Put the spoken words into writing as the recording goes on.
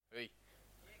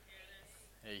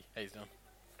Hey, how you doing?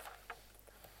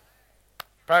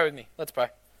 Pray with me. Let's pray.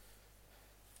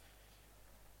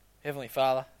 Heavenly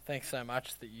Father, thanks so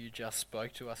much that you just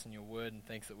spoke to us in your word, and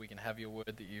thanks that we can have your word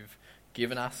that you've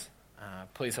given us.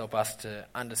 Please help us to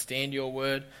understand your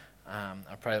word.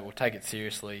 I pray that we'll take it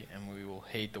seriously and we will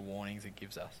heed the warnings it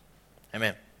gives us.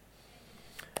 Amen.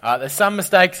 There's some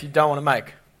mistakes you don't want to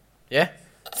make. Yeah?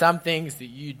 Some things that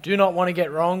you do not want to get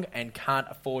wrong and can't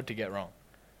afford to get wrong.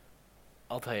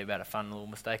 I'll tell you about a fun little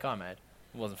mistake I made.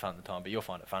 It wasn't fun at the time, but you'll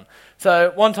find it fun.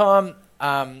 So one time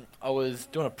I was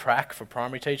doing a prac for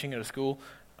primary teaching at a school.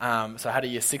 So I had a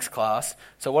year 6 class.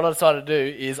 So what I decided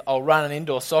to do is I'll run an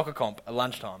indoor soccer comp at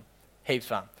lunchtime. Heaps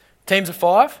fun. Teams of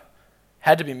 5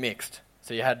 had to be mixed.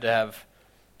 So you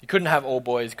couldn't have all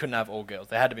boys, couldn't have all girls.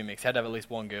 They had to be mixed. You had to have at least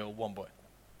one girl, one boy.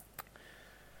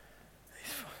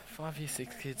 These 5 year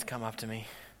 6 kids come up to me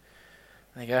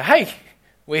and they go, "Hey,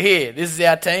 we're here. This is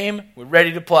our team. We're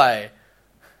ready to play."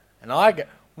 And I go,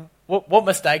 what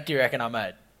mistake do you reckon I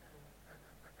made?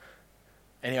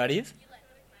 Any ideas?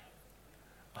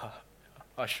 Oh,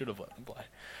 I should have let them play.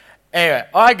 Anyway,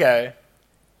 I go,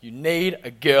 "You need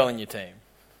a girl in your team."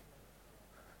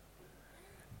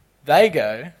 They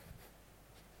go,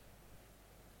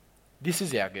 "This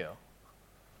is our girl."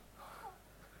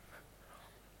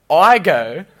 I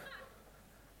go,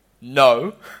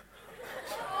 "No.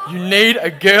 You need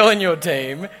a girl in your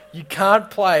team. You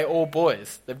can't play all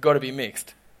boys. They've got to be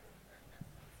mixed."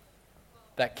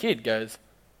 That kid goes,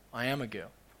 "I am a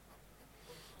girl."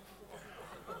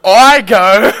 I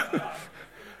go,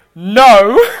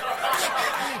 "No.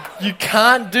 You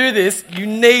can't do this. You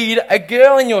need a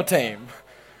girl in your team."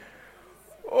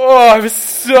 Oh, it was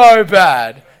so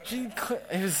bad.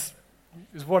 It was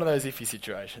one of those iffy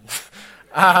situations.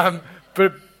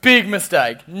 But big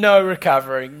mistake. No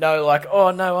recovering. No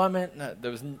 "oh no, I meant..." No,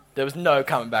 there was no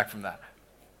coming back from that.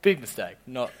 Big mistake.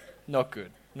 Not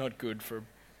good. Not good for a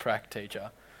prac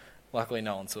teacher. Luckily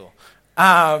no one saw.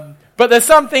 But there's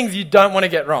some things you don't want to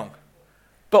get wrong.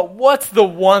 But what's the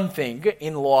one thing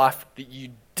in life that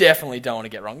you definitely don't want to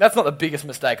get wrong? That's not the biggest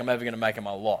mistake I'm ever going to make in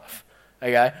my life.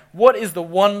 Okay? What is the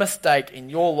one mistake in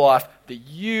your life that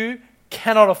you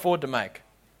cannot afford to make?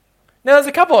 Now, there's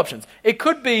a couple options. It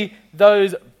could be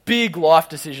those big life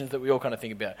decisions that we all kind of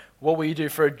think about. What will you do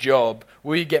for a job?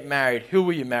 Will you get married? Who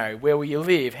will you marry? Where will you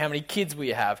live? How many kids will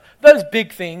you have? Those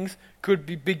big things could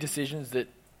be big decisions that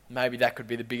maybe that could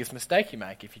be the biggest mistake you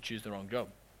make if you choose the wrong job.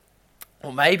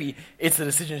 Or maybe it's the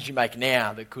decisions you make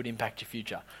now that could impact your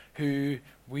future. Who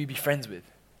will you be friends with?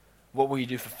 What will you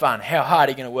do for fun? How hard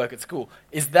are you going to work at school?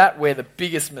 Is that where the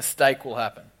biggest mistake will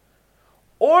happen?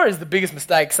 Or is the biggest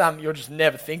mistake something you'll just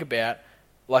never think about,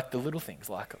 like the little things,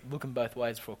 like looking both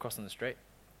ways before crossing the street?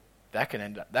 That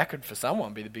could for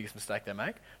someone be the biggest mistake they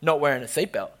make. Not wearing a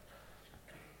seatbelt.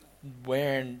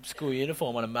 Wearing school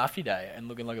uniform on a muffy day and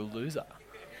looking like a loser.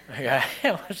 Okay,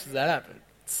 how much does that happen?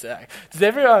 Does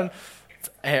everyone,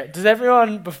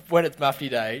 when it's muffy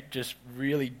day, just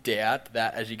really doubt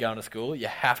that as you go into school, you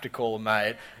have to call a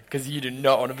mate because you do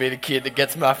not want to be the kid that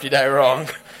gets muffy day wrong?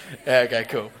 Okay,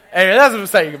 cool. Anyway, that's a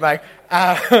mistake you can make.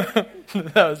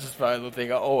 That was just my little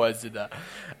thing. I always did that.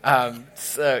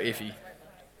 So iffy.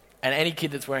 And any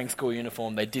kid that's wearing school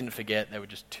uniform, they didn't forget. They were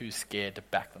just too scared to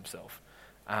back themselves.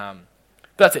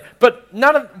 That's it. But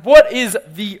what is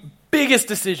the biggest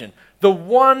decision? The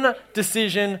one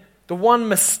decision, the one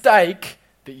mistake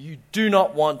that you do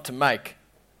not want to make.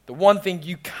 The one thing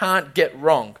you can't get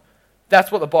wrong.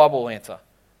 That's what the Bible will answer.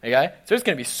 Okay? So it's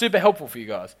going to be super helpful for you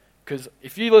guys. Because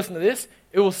if you listen to this,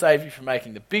 it will save you from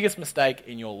making the biggest mistake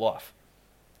in your life.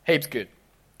 Heaps good.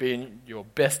 Be in your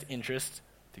best interest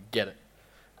to get it.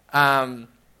 So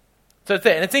it's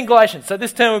there. And it's in Galatians. So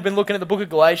this term we've been looking at the book of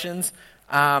Galatians.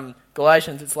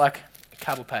 Galatians, it's like a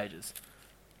couple pages.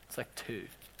 It's like two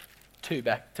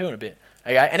and a bit.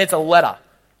 Okay? And it's a letter.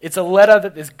 It's a letter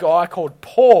that this guy called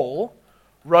Paul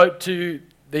wrote to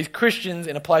these Christians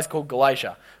in a place called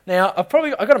Galatia. Now, I've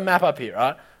got a map up here,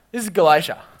 right? This is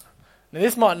Galatia. Now,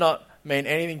 this might not mean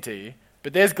anything to you,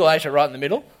 but there's Galatia right in the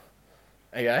middle.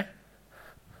 Okay?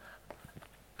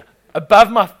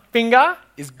 Above my finger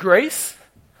is Greece.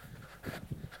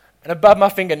 And above my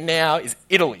finger now is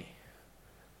Italy.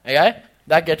 Okay?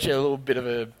 That gets you a little bit of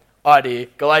an idea.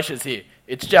 Galatia's here.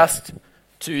 It's just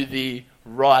to the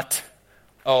right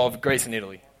of Greece and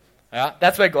Italy. Right?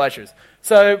 That's where Galatia is.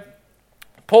 So,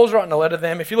 Paul's writing a letter to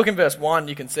them. If you look in verse 1,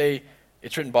 you can see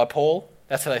it's written by Paul.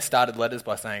 That's how they started letters,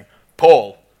 by saying,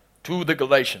 "Paul, to the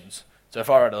Galatians." So if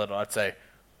I wrote a letter, I'd say,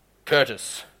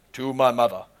 "Curtis, to my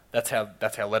mother." That's how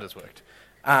letters worked.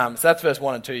 So that's verse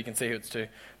 1 and 2. You can see who it's to.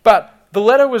 But the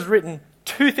letter was written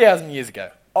 2,000 years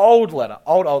ago. old letter,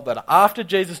 old letter, after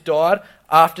Jesus died,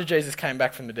 after Jesus came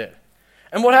back from the dead.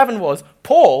 And what happened was,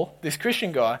 Paul, this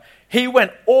Christian guy, he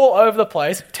went all over the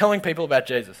place telling people about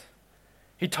Jesus.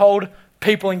 He told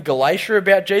people in Galatia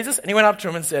about Jesus, and he went up to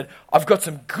them and said, I've got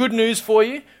some good news for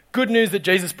you, good news that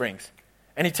Jesus brings.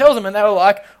 And he tells them, and they were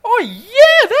like, oh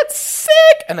yeah, that's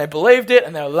sick! And they believed it,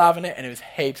 and they were loving it, and it was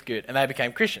heaps good, and they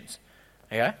became Christians.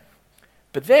 Okay?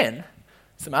 But then,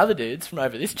 some other dudes from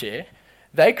over this chair,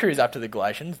 they cruise up to the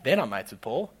Galatians, they're not mates with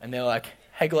Paul, and they're like,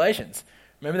 hey Galatians,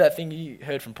 remember that thing you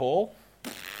heard from Paul?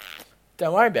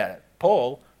 Don't worry about it.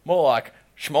 Paul, more like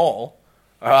Schmall,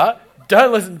 alright?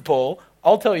 Don't listen to Paul,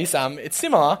 I'll tell you something, it's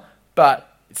similar,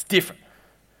 but it's different.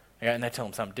 Okay? And they tell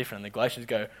them something different, and the Galatians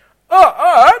go, oh,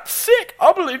 alright, sick,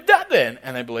 I'll believe that then.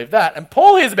 And they believe that, and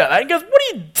Paul hears about that and goes, what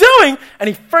are you doing? And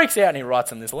he freaks out and he writes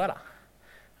them this letter.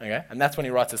 Okay? And that's when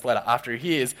he writes this letter, after he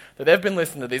hears that they've been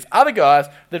listening to these other guys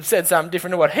that have said something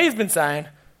different to what he's been saying.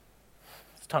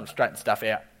 It's time to straighten stuff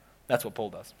out. That's what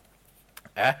Paul does.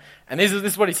 Okay? And this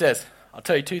is what he says. I'll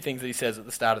tell you two things that he says at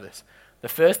the start of this. The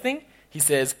first thing, he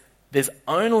says, there's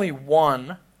only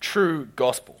one true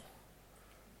gospel.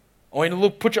 I want you to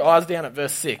put your eyes down at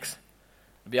verse 6.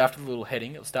 It'll be after the little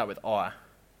heading. It'll start with I.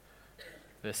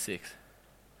 Verse 6.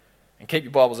 And keep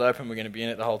your Bibles open. We're going to be in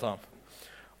it the whole time.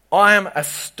 I am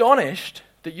astonished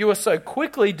that you are so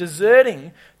quickly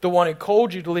deserting the one who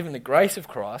called you to live in the grace of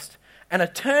Christ and are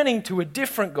turning to a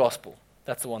different gospel.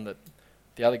 That's the one that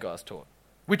the other guys taught,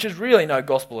 which is really no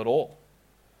gospel at all.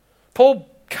 Paul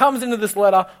comes into this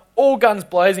letter all guns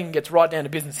blazing and gets right down to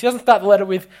business. He doesn't start the letter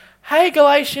with, hey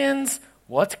Galatians,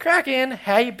 what's cracking?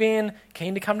 How you been?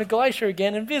 Keen to come to Galatia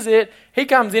again and visit? He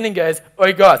comes in and goes,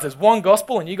 oh guys, there's one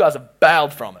gospel and you guys have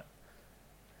bailed from it.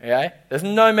 Okay? There's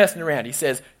no messing around. He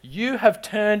says, you have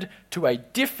turned to a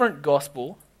different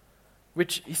gospel,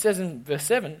 which he says in verse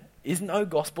 7, is no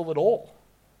gospel at all.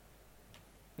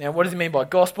 Now, what does he mean by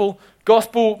gospel?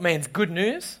 Gospel means good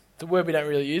news. It's a word we don't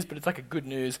really use, but it's like a good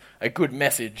news, a good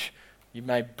message. You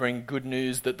may bring good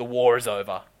news that the war is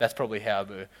over. That's probably how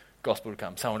the gospel would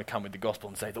come. Someone would come with the gospel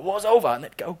and say, the war's over, and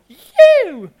they'd go,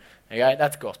 you! Okay,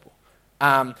 that's gospel.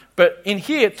 But in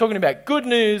here, it's talking about good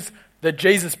news that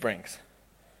Jesus brings.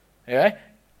 Okay?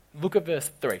 Look at verse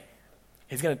 3.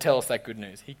 He's going to tell us that good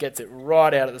news. He gets it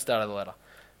right out at the start of the letter.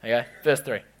 Okay? Verse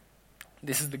 3.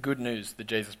 This is the good news that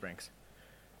Jesus brings.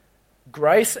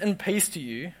 Grace and peace to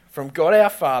you from God our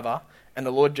Father and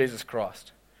the Lord Jesus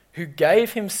Christ, who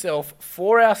gave himself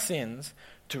for our sins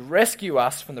to rescue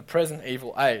us from the present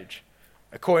evil age,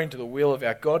 according to the will of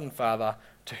our God and Father,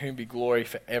 to whom be glory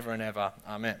forever and ever.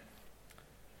 Amen.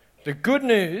 The good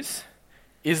news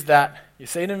is that, you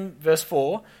see it in verse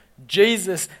 4,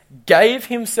 Jesus gave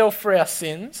himself for our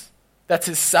sins. That's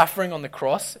his suffering on the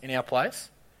cross in our place.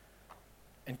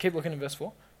 And keep looking in verse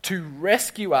 4. To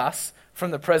rescue us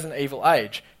from the present evil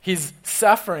age. His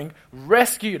suffering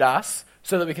rescued us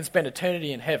so that we can spend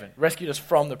eternity in heaven. Rescued us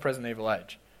from the present evil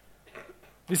age.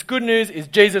 This good news is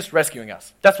Jesus rescuing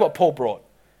us. That's what Paul brought.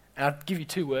 And I'll give you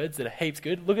two words that are heaps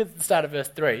good. Look at the start of verse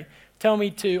 3. Tell me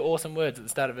two awesome words at the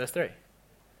start of verse 3.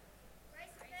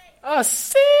 Oh,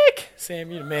 sick!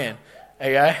 Sam, you're the man.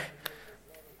 Okay.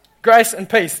 Grace and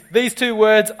peace. These two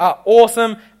words are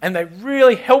awesome, and they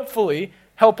really helpfully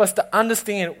help us to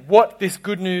understand what this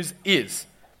good news is.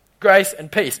 Grace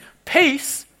and peace.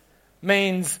 Peace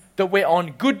means that we're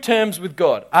on good terms with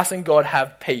God. Us and God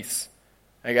have peace.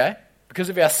 Okay? Because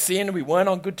of our sin, we weren't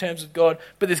on good terms with God,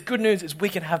 but this good news is we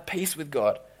can have peace with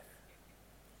God.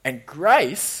 And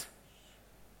grace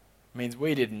means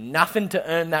we did nothing to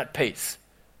earn that peace.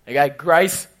 Okay,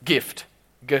 grace, gift.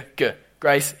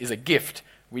 Grace is a gift.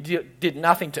 We did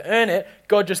nothing to earn it.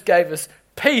 God just gave us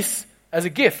peace as a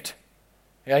gift.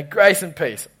 Okay, grace and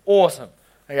peace. Awesome.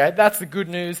 Okay, that's the good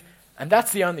news, and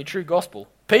that's the only true gospel.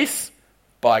 Peace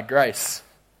by grace.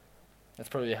 That's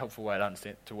probably a helpful way to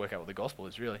understand, to work out what the gospel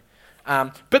is, really.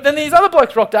 But then these other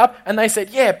blokes rocked up, and they said,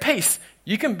 yeah, peace.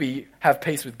 You can have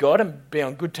peace with God and be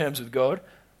on good terms with God,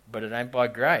 but it ain't by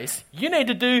grace. You need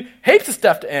to do heaps of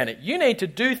stuff to earn it. You need to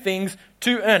do things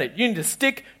to earn it. You need to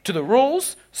stick to the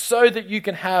rules so that you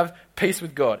can have peace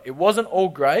with God. It wasn't all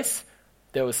grace.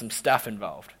 There was some stuff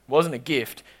involved. It wasn't a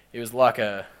gift. It was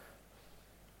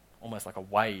almost like a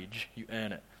wage. You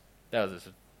earn it. That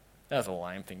was a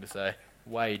lame thing to say.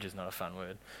 Wage is not a fun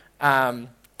word.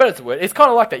 But it's a word. It's kind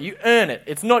of like that. You earn it.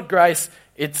 It's not grace.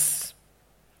 It's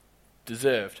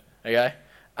deserved. Okay?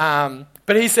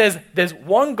 But he says there's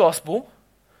one gospel,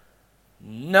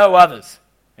 no others.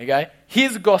 Okay?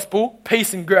 His gospel,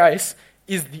 peace and grace,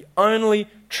 is the only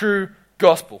true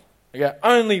gospel. Okay?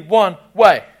 Only one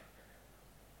way.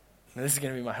 Now this is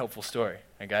going to be my helpful story,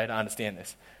 okay, to understand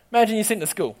this. Imagine you're sitting at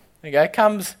school. Okay,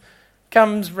 comes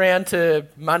round to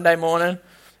Monday morning.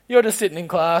 You're just sitting in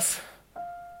class.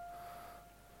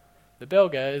 The bell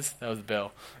goes. That was the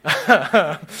bell.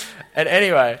 And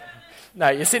anyway, no,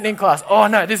 you're sitting in class. Oh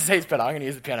no, this is heaps better. I'm going to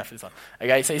use the piano for this one.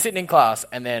 Okay, so you're sitting in class,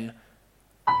 and then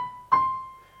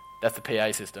that's the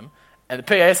PA system. And the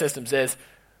PA system says,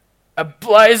 a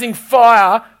blazing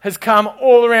fire has come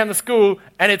all around the school,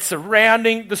 and it's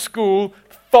surrounding the school,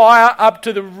 fire up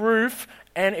to the roof,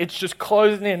 and it's just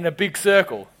closing in a big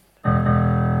circle.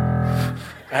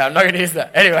 I'm not going to use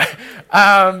that. Anyway,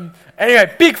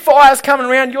 big fire's coming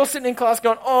around. You're sitting in class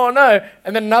going, oh no.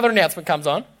 And then another announcement comes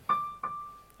on.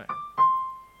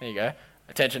 There you go.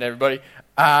 Attention, everybody.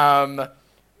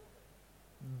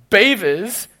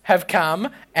 Beavers have come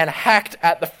and hacked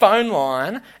at the phone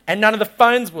line, and none of the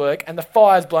phones work, and the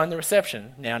fire's blown the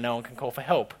reception. Now no one can call for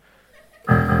help.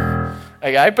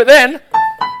 Okay, but then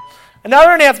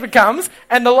another announcement comes,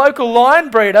 and the local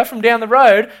lion breeder from down the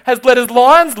road has let his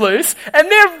lions loose, and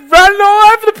they're running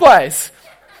all over the place.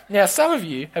 Now, some of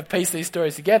you have pieced these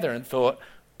stories together and thought,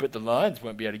 but the lions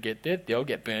won't be able to get there. They'll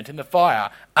get burnt in the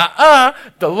fire.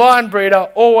 The lion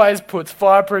breeder always puts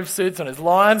fireproof suits on his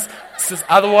lions,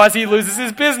 otherwise he loses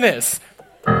his business.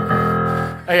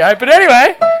 Okay, but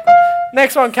anyway,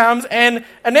 next one comes, and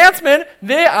announcement,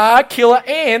 there are killer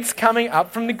ants coming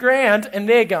up from the ground, and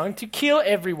they're going to kill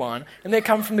everyone. And they're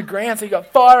coming from the ground, so you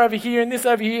got fire over here and this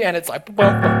over here, and it's like, boom,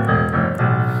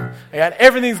 boom. Okay, and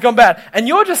everything's gone bad. And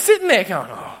you're just sitting there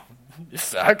going, oh, this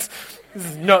sucks. This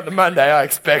is not the Monday I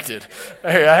expected.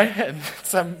 Okay,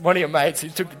 and one of your mates who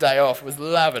took the day off was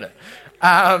loving it.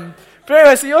 But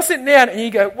anyway, so you're sitting down and you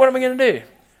go, what am I going to do?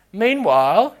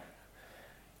 Meanwhile,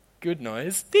 good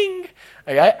noise, ding.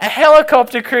 Okay, a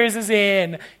helicopter cruises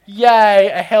in. Yay,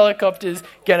 a helicopter's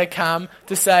going to come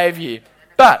to save you.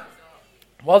 But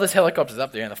while this helicopter's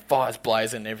up there and the fire's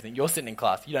blazing and everything, you're sitting in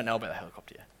class. You don't know about the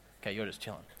helicopter yet. Okay, you're just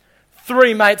chilling.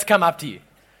 3 mates come up to you.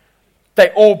 They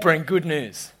all bring good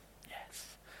news.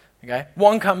 Okay,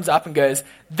 one comes up and goes,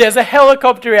 there's a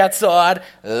helicopter outside,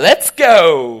 let's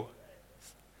go.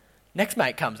 Next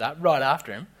mate comes up right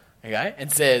after him, okay,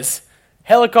 and says,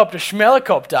 helicopter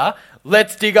schmelicopter,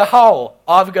 let's dig a hole.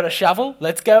 I've got a shovel,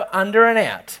 let's go under and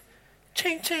out.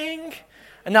 Ching ching.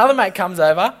 Another mate comes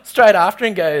over straight after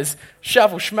and goes,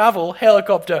 shovel schmavel,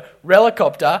 helicopter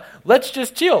relicopter, let's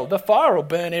just chill. The fire will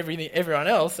burn everyone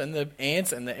else and the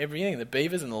ants and everything, the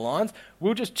beavers and the lions.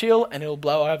 We'll just chill and it'll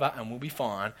blow over and we'll be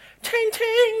fine. Ching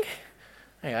ching.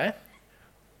 Okay.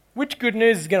 Which good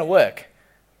news is going to work?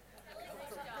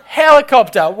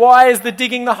 Helicopter. Why is the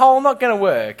digging the hole not going to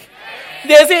work?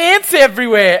 There's ants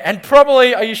everywhere, and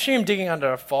probably, I assume digging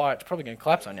under a fire, it's probably going to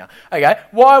collapse on you. Okay,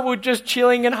 why would just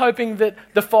chilling and hoping that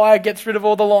the fire gets rid of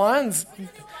all the lions?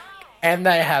 And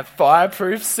they have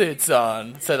fireproof suits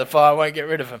on, so the fire won't get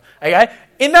rid of them. Okay,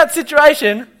 in that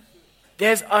situation,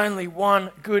 there's only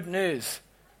one good news.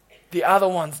 The other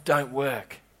ones don't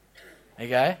work.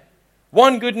 Okay,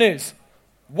 one good news,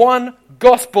 one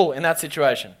gospel in that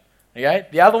situation. Okay,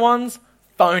 the other ones,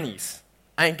 phonies,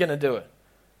 ain't going to do it.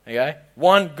 Okay?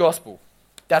 One gospel.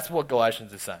 That's what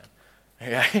Galatians is saying.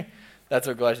 Okay? That's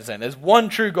what Galatians is saying. There's one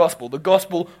true gospel, the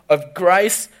gospel of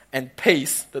grace and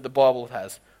peace that the Bible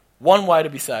has. One way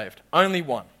to be saved. Only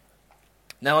one.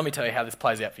 Now let me tell you how this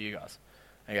plays out for you guys.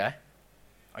 Okay?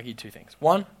 I'll give you 2 things.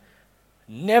 One,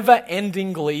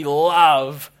 never-endingly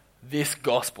love this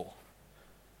gospel.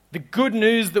 The good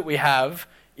news that we have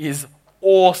is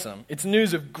awesome. It's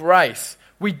news of grace.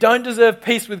 We don't deserve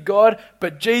peace with God,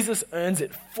 but Jesus earns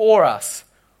it for us.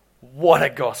 What a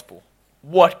gospel.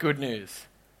 What good news.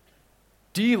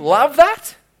 Do you love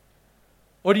that?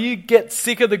 Or do you get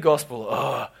sick of the gospel?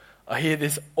 Oh, I hear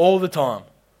this all the time.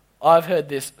 I've heard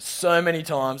this so many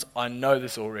times, I know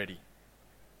this already.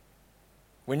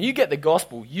 When you get the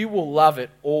gospel, you will love it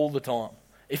all the time.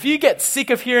 If you get sick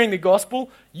of hearing the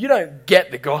gospel, you don't get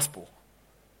the gospel.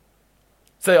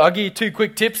 So I'll give you 2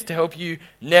 quick tips to help you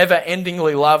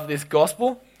never-endingly love this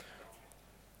gospel.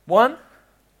 1,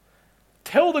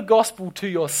 tell the gospel to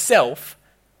yourself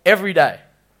every day.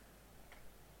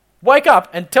 Wake up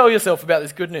and tell yourself about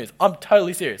this good news. I'm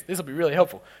totally serious. This will be really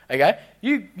helpful. Okay?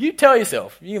 You tell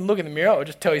yourself. You can look in the mirror or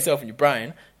just tell yourself in your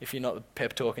brain, if you're not the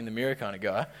pep talk in the mirror kind of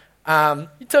guy.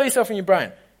 You tell yourself in your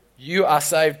brain, you are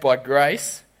saved by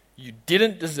grace. You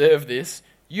didn't deserve this.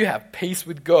 You have peace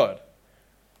with God.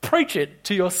 Preach it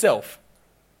to yourself,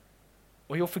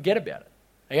 or you'll forget about it.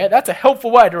 Okay, that's a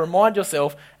helpful way to remind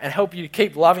yourself and help you to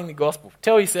keep loving the gospel.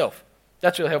 Tell yourself.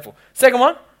 That's really helpful. Second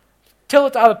one, tell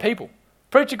it to other people.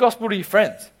 Preach the gospel to your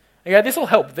friends. Okay, this will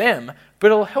help them,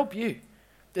 but it'll help you.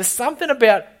 There's something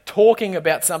about talking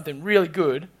about something really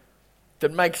good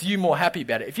that makes you more happy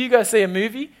about it. If you go see a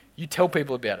movie, you tell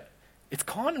people about it. It's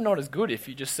kind of not as good if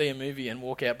you just see a movie and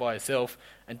walk out by yourself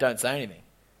and don't say anything.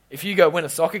 If you go win a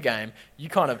soccer game, you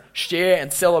kind of share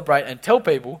and celebrate and tell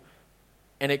people,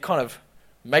 and it kind of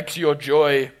makes your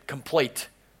joy complete.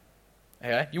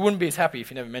 Okay? You wouldn't be as happy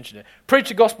if you never mentioned it. Preach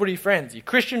the gospel to your friends, your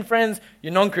Christian friends,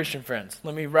 your non-Christian friends.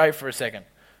 Let me rave for a second.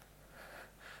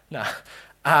 No.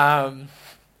 A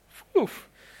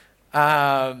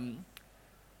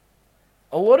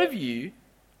lot of you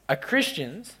are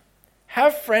Christians,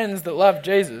 have friends that love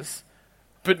Jesus,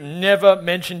 but never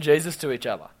mention Jesus to each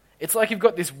other. It's like you've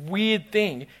got this weird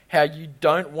thing how you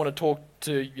don't want to talk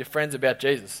to your friends about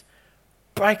Jesus.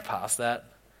 Break past that.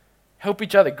 Help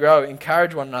each other grow.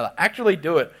 Encourage one another. Actually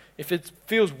do it. If it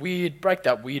feels weird, break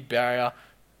that weird barrier.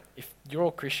 If you're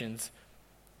all Christians,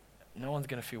 no one's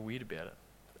going to feel weird about it.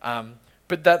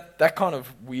 But that kind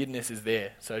of weirdness is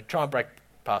there. So try and break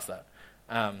past that.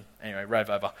 Anyway, rave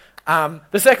over.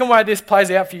 The second way this plays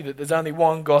out for you, that there's only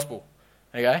one gospel.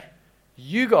 Okay?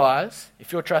 You guys,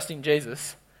 if you're trusting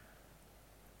Jesus,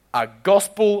 are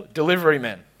gospel delivery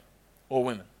men or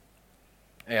women.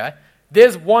 Okay?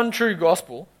 There's one true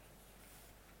gospel.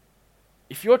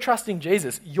 If you're trusting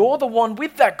Jesus, you're the one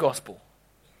with that gospel.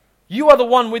 You are the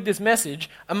one with this message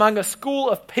among a school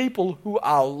of people who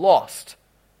are lost.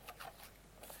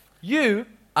 You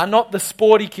are not the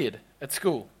sporty kid at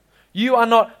school. You are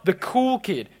not the cool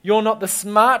kid. You're not the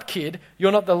smart kid.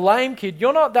 You're not the lame kid.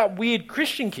 You're not that weird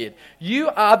Christian kid. You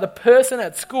are the person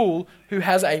at school who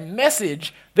has a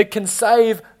message that can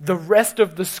save the rest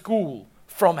of the school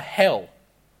from hell.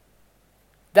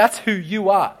 That's who you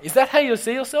are. Is that how you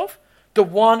see yourself? The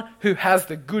one who has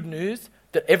the good news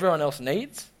that everyone else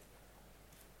needs?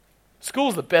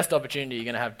 School's the best opportunity you're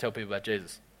going to have to tell people about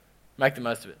Jesus. Make the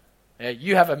most of it. Yeah,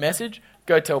 you have a message,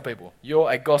 go tell people.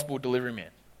 You're a gospel delivery man.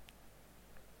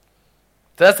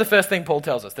 So that's the first thing Paul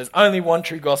tells us. There's only one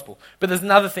true gospel. But there's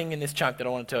another thing in this chunk that I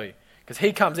want to tell you. Because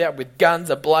he comes out with guns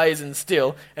ablaze and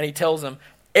steel, and he tells them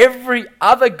every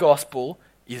other gospel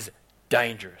is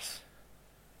dangerous.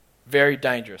 Very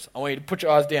dangerous. I want you to put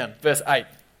your eyes down. Verse 8.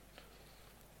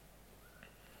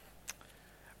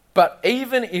 But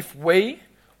even if we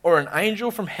or an angel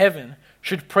from heaven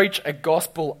should preach a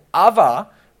gospel other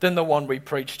than the one we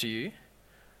preach to you,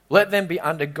 let them be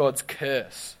under God's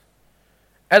curse.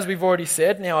 As we've already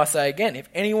said, now I say again, if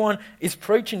anyone is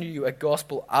preaching to you a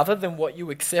gospel other than what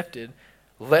you accepted,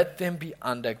 let them be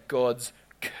under God's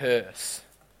curse.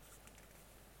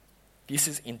 This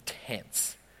is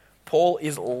intense. Paul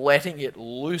is letting it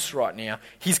loose right now.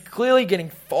 He's clearly getting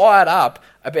fired up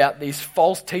about these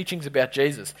false teachings about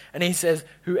Jesus. And he says,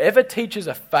 whoever teaches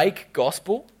a fake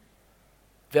gospel,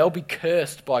 they'll be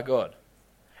cursed by God.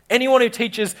 Anyone who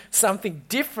teaches something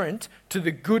different to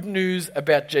the good news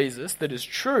about Jesus that is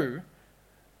true,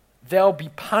 they'll be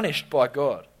punished by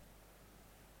God.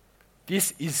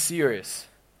 This is serious.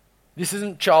 This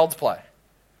isn't child's play.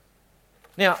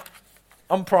 Now,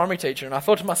 I'm a primary teacher, and I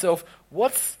thought to myself,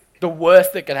 what's the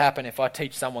worst that could happen if I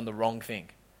teach someone the wrong thing?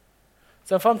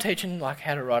 So if I'm teaching like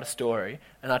how to write a story,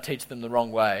 and I teach them the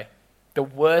wrong way, the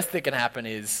worst that can happen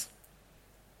is,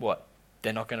 what?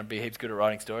 They're not going to be heaps good at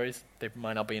writing stories. They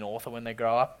might not be an author when they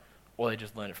grow up, or they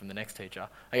just learn it from the next teacher.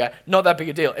 Okay, not that big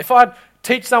a deal. If I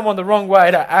teach someone the wrong way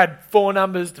to add 4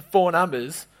 numbers to 4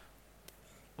 numbers,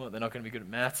 well, they're not going to be good at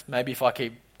maths. Maybe if I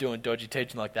keep doing dodgy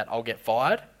teaching like that, I'll get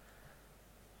fired.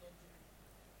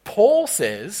 Paul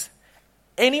says,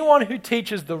 anyone who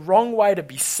teaches the wrong way to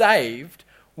be saved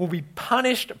will be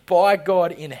punished by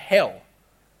God in hell.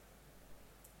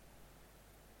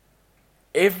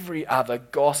 Every other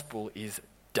gospel is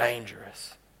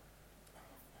dangerous.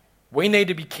 We need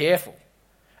to be careful.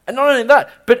 And not only that,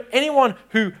 but anyone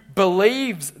who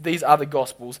believes these other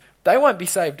gospels, they won't be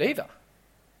saved either.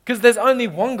 Because there's only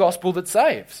one gospel that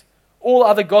saves. All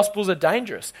other gospels are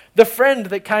dangerous. The friend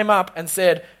that came up and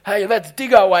said, hey, let's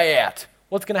dig our way out.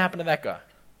 What's going to happen to that guy?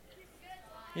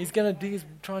 He's going to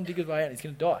try and dig his way out and he's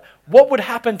going to die. What would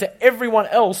happen to everyone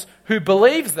else who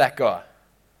believes that guy?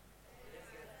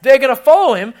 They're going to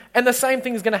follow him, and the same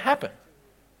thing is going to happen.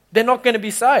 They're not going to be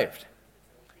saved.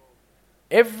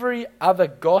 Every other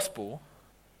gospel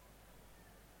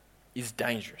is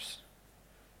dangerous.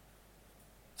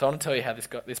 So I want to tell you how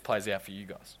this plays out for you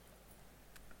guys.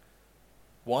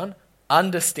 1,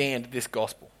 understand this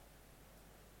gospel.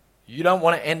 You don't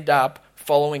want to end up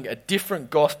following a different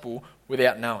gospel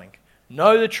without knowing.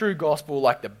 Know the true gospel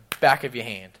like the back of your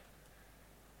hand.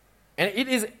 And it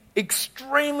is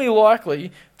extremely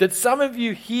likely that some of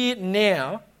you here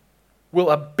now will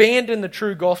abandon the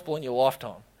true gospel in your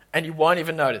lifetime, and you won't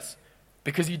even notice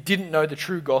because you didn't know the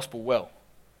true gospel well.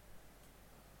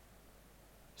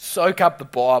 Soak up the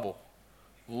Bible.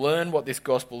 Learn what this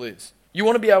gospel is. You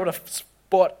want to be able to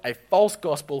spot a false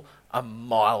gospel a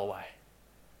mile away.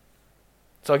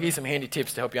 So I'll give you some handy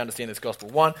tips to help you understand this gospel.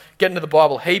 1, get into the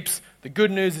Bible heaps. The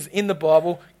good news is in the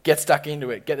Bible. Get stuck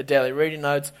into it. Get the daily reading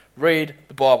notes. Read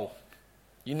the Bible.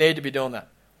 You need to be doing that.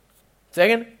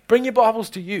 2, bring your Bibles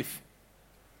to youth.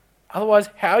 Otherwise,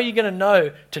 how are you going to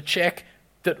know to check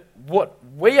that what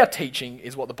we are teaching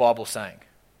is what the Bible's saying?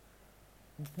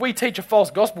 If we teach a false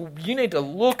gospel, you need to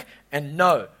look and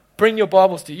know. Bring your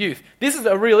Bibles to youth. This is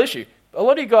a real issue. A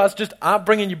lot of you guys just aren't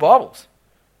bringing your Bibles.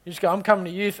 You just go, I'm coming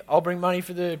to youth, I'll bring money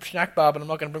for the snack bar, but I'm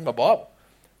not going to bring my Bible.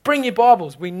 Bring your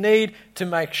Bibles. We need to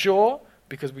make sure,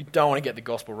 because we don't want to get the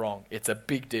gospel wrong. It's a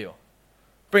big deal.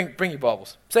 Bring your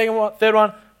Bibles. 3rd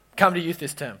one, come to youth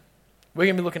this term. We're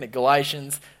going to be looking at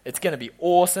Galatians. It's going to be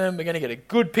awesome. We're going to get a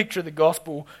good picture of the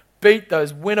gospel. Beat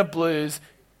those winter blues.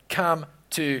 Come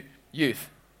to youth.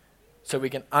 So we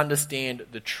can understand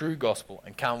the true gospel.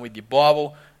 And come with your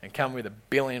Bible and come with a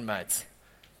billion mates.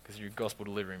 Because you're a gospel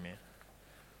delivery man.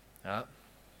 Alright?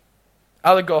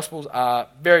 Other gospels are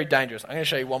very dangerous. I'm going to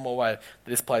show you one more way that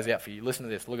this plays out for you. Listen to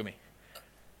this. Look at me.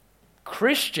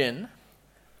 Christian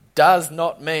does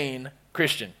not mean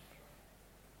Christian.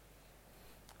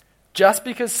 Just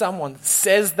because someone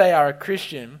says they are a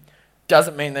Christian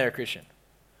doesn't mean they're a Christian.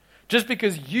 Just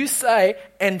because you say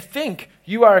and think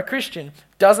you are a Christian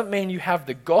doesn't mean you have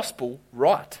the gospel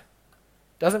right.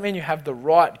 Doesn't mean you have the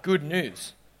right good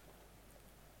news.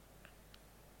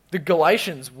 The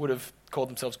Galatians would have called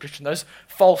themselves Christian. Those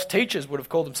false teachers would have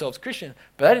called themselves Christian,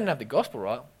 but they didn't have the gospel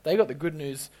right. They got the good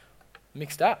news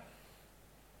mixed up.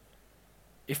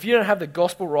 If you don't have the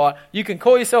gospel right, you can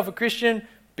call yourself a Christian,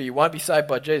 but you won't be saved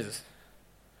by Jesus.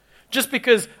 Just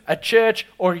because a church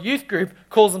or a youth group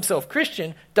calls themselves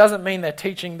Christian doesn't mean they're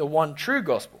teaching the one true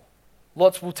gospel.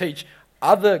 Lots will teach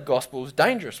other gospels,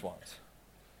 dangerous ones.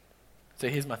 So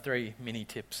here's my 3 mini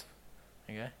tips.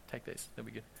 Okay, take these. They'll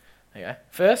be good. Okay.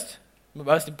 First,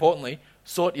 most importantly,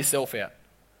 sort yourself out.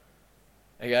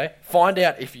 Okay, find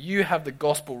out if you have the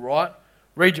gospel right.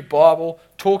 Read your Bible.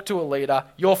 Talk to a leader.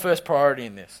 Your first priority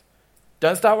in this.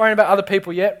 Don't start worrying about other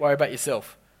people yet. Worry about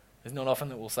yourself. It's not often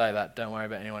that we'll say that. Don't worry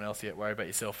about anyone else yet. Worry about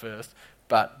yourself first.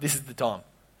 But this is the time.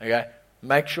 Okay,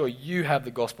 make sure you have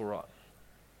the gospel right.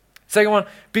 Second one,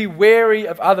 be wary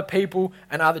of other people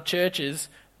and other churches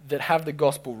that have the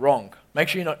gospel wrong. Make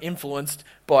sure you're not influenced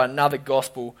by another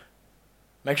gospel.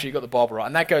 Make sure you got the Bible right.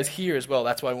 And that goes here as well.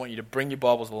 That's why I want you to bring your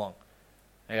Bibles along.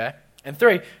 Okay? And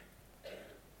 3,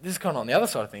 this is kind of on the other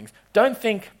side of things. Don't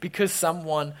think because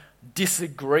someone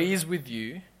disagrees with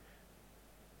you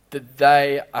that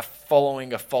they are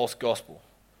following a false gospel.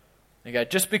 Okay?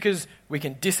 Just because we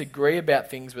can disagree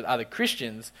about things with other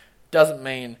Christians doesn't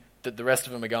mean that the rest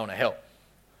of them are going to hell.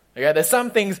 Okay? There's some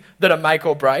things that are make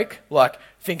or break, like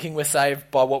thinking we're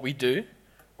saved by what we do,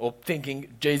 or thinking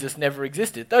Jesus never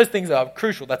existed. Those things are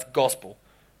crucial. That's gospel.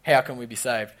 How can we be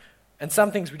saved? And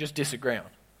some things we just disagree on.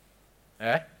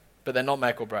 Okay? But they're not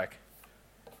make or break.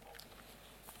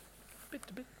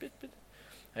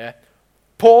 Okay?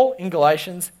 Paul in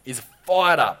Galatians is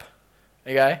fired up.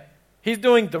 Okay? He's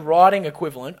doing the writing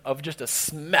equivalent of just a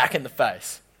smack in the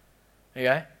face.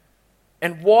 Okay?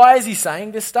 And why is he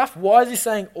saying this stuff? Why is he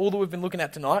saying all that we've been looking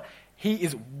at tonight? He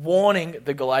is warning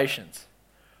the Galatians.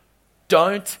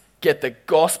 Don't get the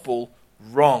gospel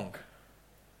wrong.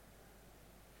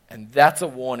 And that's a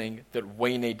warning that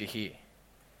we need to hear.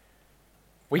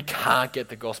 We can't get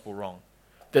the gospel wrong.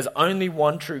 There's only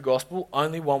one true gospel,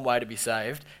 only one way to be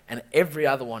saved, and every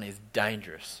other one is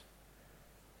dangerous.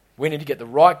 We need to get the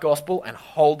right gospel and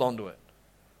hold on to it.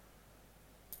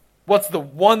 What's the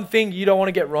one thing you don't want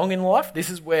to get wrong in life? This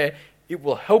is where it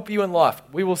will help you in life.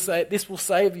 We will say this will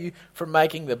save you from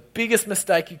making the biggest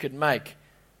mistake you could make.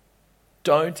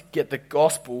 Don't get the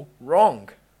gospel wrong.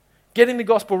 Getting the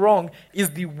gospel wrong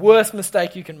is the worst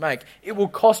mistake you can make. It will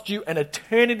cost you an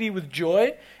eternity with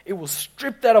joy. It will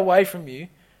strip that away from you,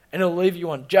 and it'll leave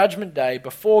you on judgment day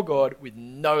before God with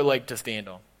no leg to stand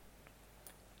on.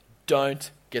 Don't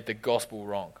get the gospel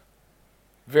wrong.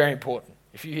 Very important.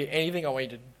 If you hear anything, I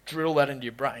want you to drill that into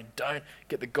your brain. Don't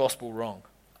get the gospel wrong.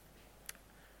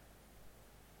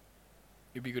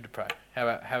 It'd be good to pray. How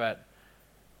about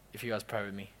if you guys pray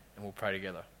with me? And we'll pray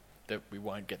together that we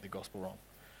won't get the gospel wrong.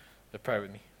 So pray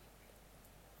with me.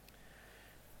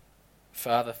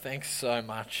 Father, thanks so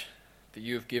much that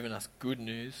you have given us good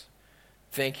news.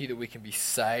 Thank you that we can be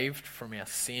saved from our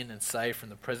sin and saved from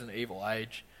the present evil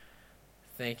age.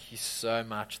 Thank you so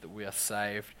much that we are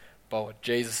saved by what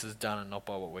Jesus has done and not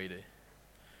by what we do.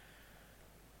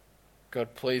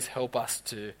 God, please help us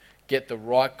to get the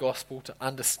right gospel, to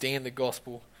understand the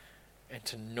gospel, and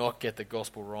to not get the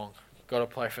gospel wrong. Got to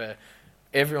pray for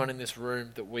everyone in this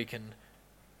room that we can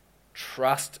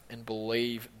trust and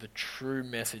believe the true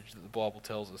message that the Bible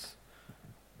tells us.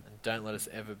 And don't let us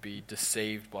ever be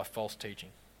deceived by false teaching.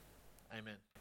 Amen.